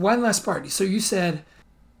 One last part. So you said,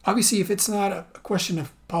 obviously, if it's not a question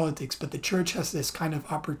of politics, but the church has this kind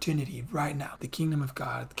of opportunity right now, the kingdom of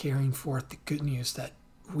God, carrying forth the good news that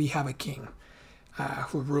we have a king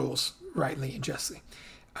who rules rightly and justly.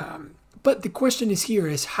 But the question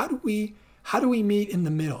is how do we how do we meet in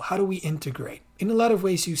the middle? How do we integrate? In a lot of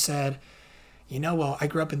ways, you said, well, I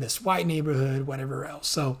grew up in this white neighborhood, whatever else.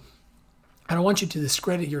 So I don't want you to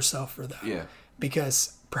discredit yourself for that. Yeah.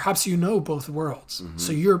 Because perhaps you know both worlds.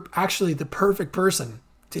 So you're actually the perfect person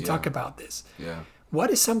to talk about this. Yeah. What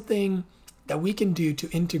is something that we can do to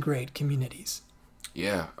integrate communities?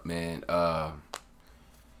 Yeah, man. I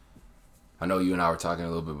know you and I were talking a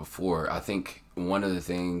little bit before. I think one of the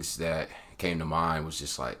things that came to mind was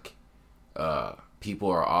just like people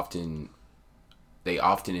are often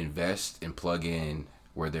invest and plug in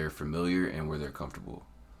where they're familiar and where they're comfortable.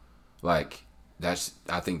 Like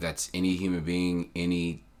I think that's any human being,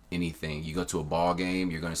 anything. You go to a ball game,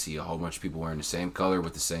 you're going to see a whole bunch of people wearing the same color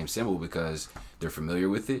with the same symbol because they're familiar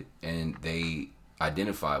with it and they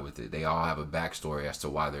identify with it. They all have a backstory as to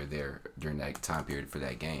why they're there during that time period for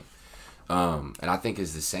that game. And I think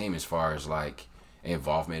it's the same as far as like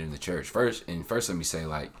involvement in the church. First, let me say,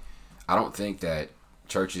 like, I don't think that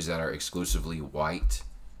churches that are exclusively white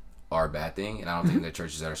are a bad thing, and I don't think that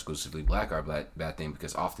churches that are exclusively black are a bad thing,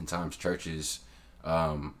 because oftentimes churches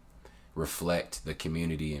reflect the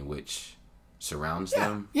community in which surrounds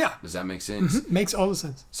them. Yeah. Does that make sense? Makes all the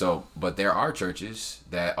sense. So, but there are churches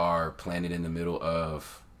that are planted in the middle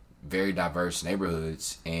of very diverse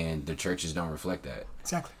neighborhoods, and the churches don't reflect that.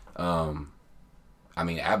 Exactly. I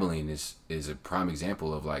mean, Abilene is a prime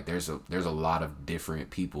example of like there's a lot of different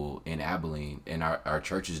people in Abilene, and our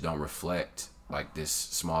churches don't reflect like this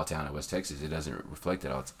small town in West Texas. It doesn't reflect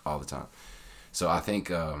it all the time. So I think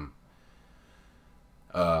I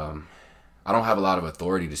don't have a lot of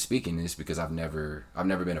authority to speak in this because I've never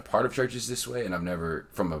been a part of churches this way, and I've never,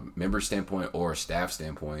 from a member standpoint or a staff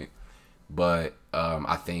standpoint. But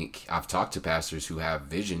I think I've talked to pastors who have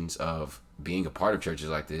visions of being a part of churches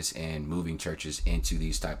like this and moving churches into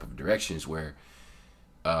these type of directions where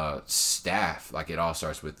staff, like, it all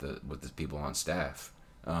starts with the people on staff.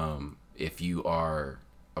 If you are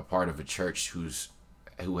a part of a church who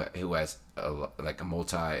has a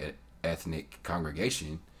multi-ethnic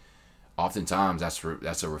congregation, oftentimes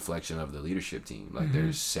that's a reflection of the leadership team. Like,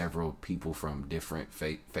 there's several people from different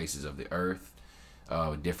faces of the earth,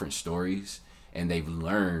 different stories, and they've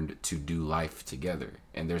learned to do life together.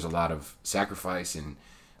 And there's a lot of sacrifice and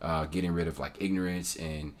getting rid of like ignorance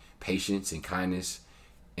and patience and kindness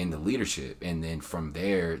in the leadership. And then from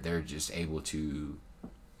there, they're just able to,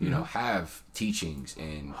 have teachings,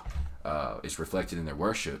 and it's reflected in their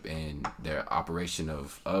worship and their operation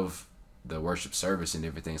of the worship service and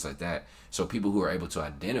different things like that. So people who are able to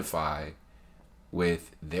identify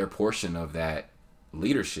with their portion of that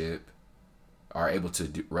leadership are able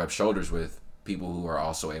to rub shoulders with people who are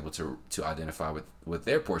also able to identify with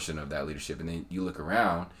their portion of that leadership. And then you look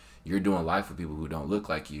around, you're doing life with people who don't look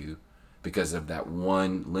like you because of that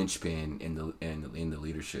one linchpin in the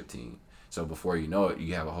leadership team. So before you know it,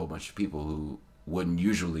 you have a whole bunch of people who wouldn't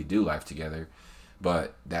usually do life together,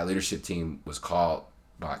 but that leadership team was called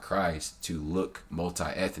by Christ to look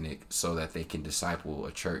multi-ethnic so that they can disciple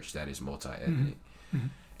a church that is multi-ethnic.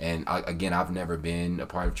 And I've never been a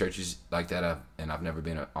part of churches like that, I've never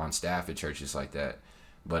been on staff at churches like that.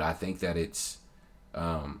 But I think that it's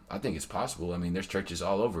possible. I mean, there's churches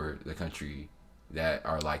all over the country that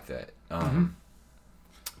are like that.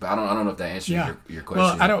 But I don't know if that answers your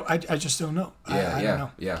question. Well, I just don't know. I don't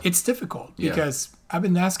know. Yeah. It's difficult because I've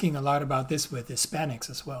been asking a lot about this with Hispanics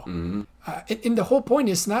as well. And the whole point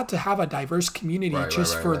is not to have a diverse community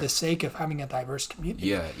for the sake of having a diverse community.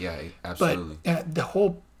 Yeah, absolutely.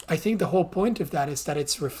 But I think the whole point of that is that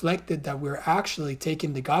it's reflected that we're actually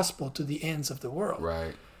taking the gospel to the ends of the world.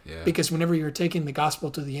 Right. Yeah. Because whenever you're taking the gospel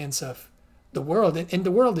to the ends of the world, and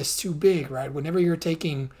the world is too big, right? Whenever you're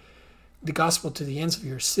taking the gospel to the ends of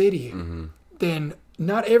your city, then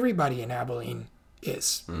not everybody in Abilene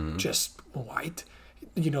is just white,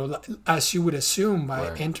 as you would assume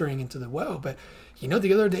by entering into the well. But,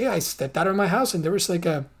 the other day I stepped out of my house and there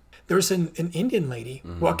was an Indian lady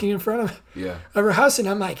walking in front of her house, and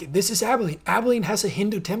I'm like, this is Abilene. Abilene has a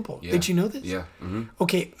Hindu temple. Yeah. Did you know this? Yeah.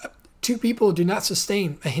 Okay, two people do not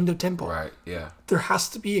sustain a Hindu temple. Right, yeah. There has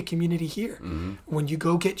to be a community here. When you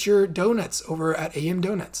go get your donuts over at AM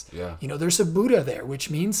Donuts, there's a Buddha there, which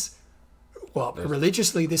means,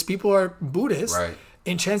 religiously, these people are Buddhists. Right.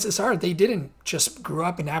 And chances are they didn't just grow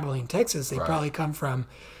up in Abilene, Texas. They probably come from,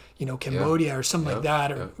 Cambodia or something like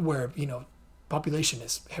that, or where, population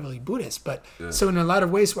is heavily Buddhist. But so in a lot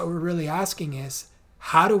of ways, what we're really asking is,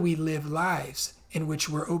 how do we live lives in which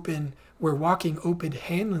we're walking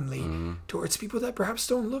open-handedly towards people that perhaps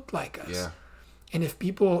don't look like us? Yeah.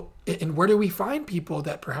 And where do we find people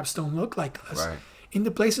that perhaps don't look like us? Right. in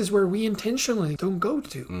the places where we intentionally don't go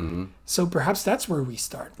to. So perhaps that's where we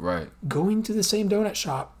start. Right. Going to the same donut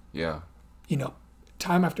shop, Yeah.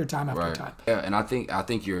 time after time after Right. time. Yeah, and I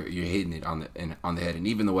think you're hitting it on the head. And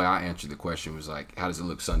even the way I answered the question was like, how does it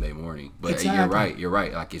look Sunday morning? But Exactly. you're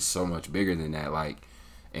right. Like it's so much bigger than that. Like,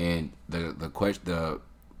 and the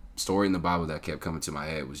story in the Bible that kept coming to my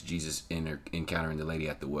head was Jesus encountering the lady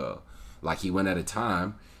at the well. Like he went at a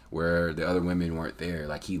time where the other women weren't there.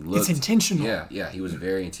 Like he looked. It's intentional. Yeah. He was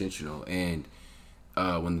very intentional. And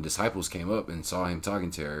when the disciples came up and saw him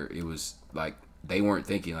talking to her, it was like they weren't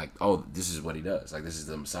thinking like, oh, this is what he does. Like this is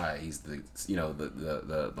the Messiah. He's the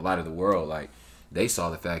the light of the world. Like they saw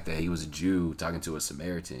the fact that he was a Jew talking to a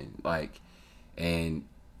Samaritan. Like, and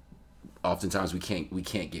oftentimes we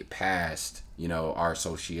can't get past our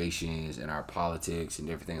associations and our politics and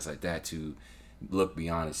different things like that to look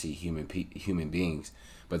beyond and see human beings.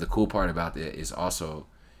 But the cool part about that is also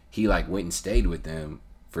he like went and stayed with them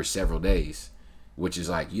for several days, which is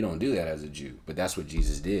like you don't do that as a Jew, but that's what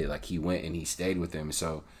Jesus did. Like he went and he stayed with them.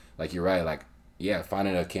 So like you're right, like yeah,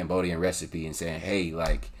 finding a Cambodian recipe and saying, hey,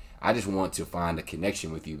 like I just want to find a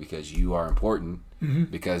connection with you because you are important,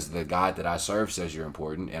 because the God that I serve says you're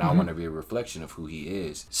important, and I want to be a reflection of who he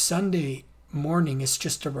is. Sunday morning is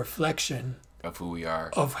just a reflection Of who we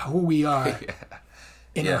are. of who we are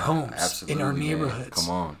in our homes, absolutely, in our man. neighborhoods. Come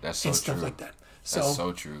on, that's so and stuff true. like that. That's So,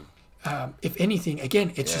 so true. if anything, again,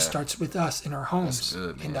 it just Yeah. starts with us in our homes, That's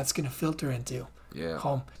good, man. and that's going to filter into Yeah.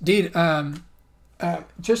 home. Dude,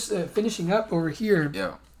 just finishing up over here.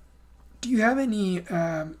 Yeah. Do you have any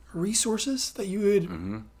resources that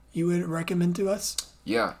you would recommend to us?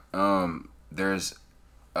 Yeah. There's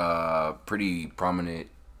a pretty prominent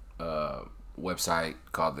website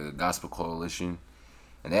called the Gospel Coalition,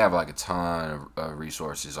 and they have like a ton of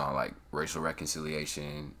resources on like racial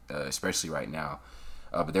reconciliation, especially right now.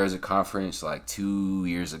 But there was a conference like 2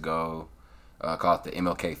 years ago called the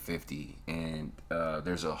MLK 50, and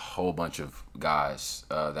there's a whole bunch of guys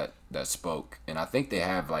that spoke, and I think they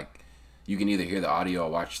have like you can either hear the audio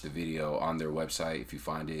or watch the video on their website if you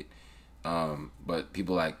find it. But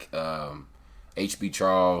people like H.B.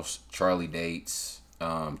 Charles, Charlie Dates,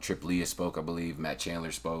 Trip Leah spoke, I believe. Matt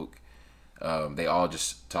Chandler spoke. They all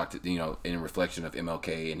just talked, in reflection of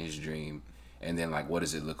MLK and his dream, and then like what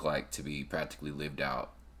does it look like to be practically lived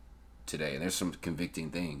out today. And there's some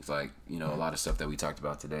convicting things, like a lot of stuff that we talked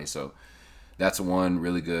about today. So that's one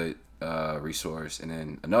really good resource. And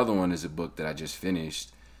then another one is a book that I just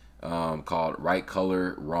finished called Right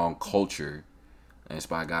Color, Wrong Culture. And it's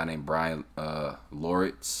by a guy named Brian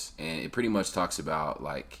Loritz, and it pretty much talks about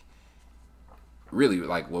like really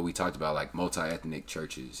like what we talked about, like multi-ethnic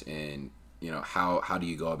churches, and how do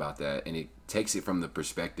you go about that. And it takes it from the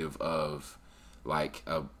perspective of like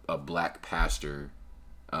a black pastor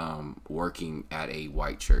working at a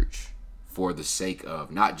white church for the sake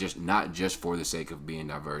of not just for the sake of being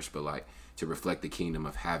diverse, but like to reflect the kingdom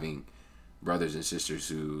of having brothers and sisters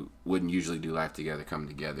who wouldn't usually do life together come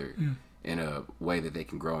together in a way that they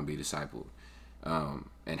can grow and be discipled.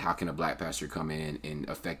 And how can a black pastor come in and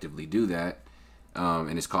effectively do that?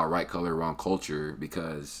 And it's called Right Color, Wrong Culture,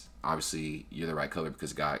 because obviously you're the right color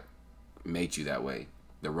because God made you that way.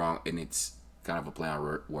 The wrong, and it's kind of a play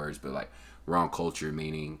on words, but like wrong culture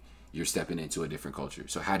meaning you're stepping into a different culture.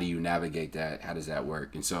 So how do you navigate that? How does that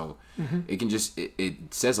work? And so it can just,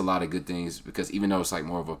 it says a lot of good things, because even though it's like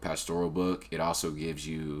more of a pastoral book, it also gives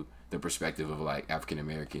you the perspective of like African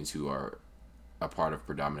Americans who are a part of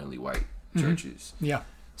predominantly white churches. Yeah.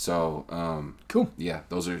 So Cool. yeah,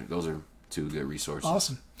 those are two good resources.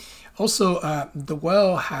 Awesome. Also, the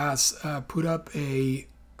Well has put up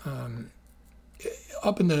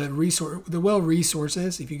up in the Well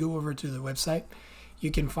resources. If you go over to the website, you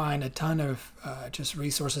can find a ton of just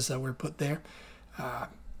resources that were put there.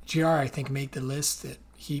 GR, I think, made the list. That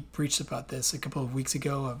he preached about this a couple of weeks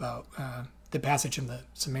ago about the passage of the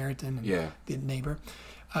Samaritan and the neighbor.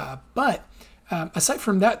 But aside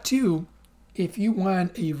from that, too, if you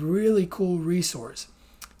want a really cool resource,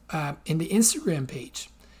 in the Instagram page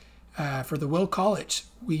for the Well College,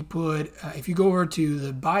 we put, if you go over to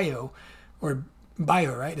the bio,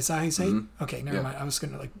 right? Is that how you say it? Okay, never mind. I was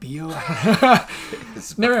going to like bio.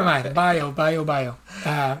 Never mind. Bio.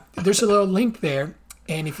 There's a little link there.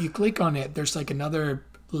 And if you click on it, there's like another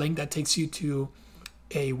link that takes you to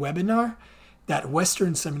a webinar that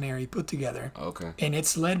Western Seminary put together. Okay. And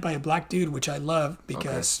it's led by a black dude, which I love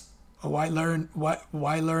because why learn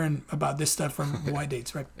about this stuff from white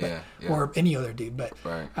dudes, right? But, or any other dude. But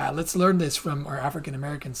let's learn this from our African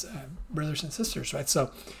Americans, brothers and sisters, right?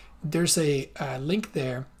 So there's a link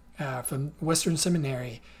there from Western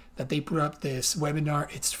Seminary that they put up this webinar.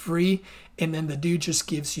 It's free, and then the dude just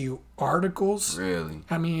gives you articles. Really?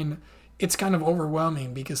 I mean, it's kind of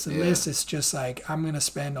overwhelming because the list is just like, I'm going to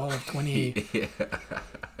spend all of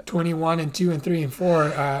 21 and 2 and 3 and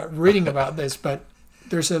 4 reading about this. But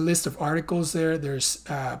there's a list of articles there. There's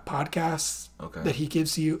podcasts that he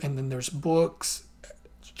gives you, and then there's books.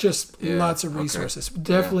 Just lots of resources.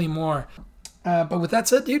 Definitely more. But with that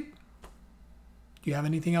said, dude, do you have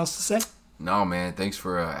anything else to say? No, man. Thanks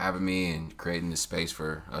for having me and creating this space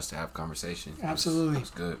for us to have conversation. Absolutely. It was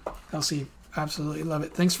good. Elsie, absolutely love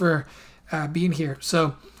it. Thanks for being here.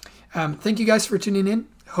 So thank you guys for tuning in.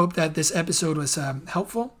 Hope that this episode was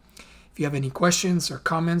helpful. If you have any questions or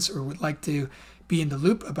comments or would like to be in the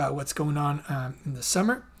loop about what's going on in the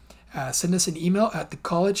summer, send us an email at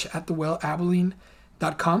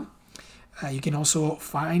thecollege@thewellabilene.com. You can also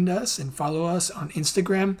find us and follow us on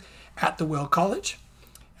Instagram at The Well College.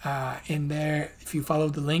 In there, if you follow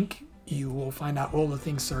the link, you will find out all the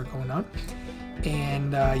things that are going on.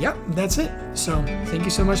 And that's it. So thank you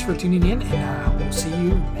so much for tuning in, and we'll see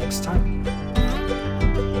you next time.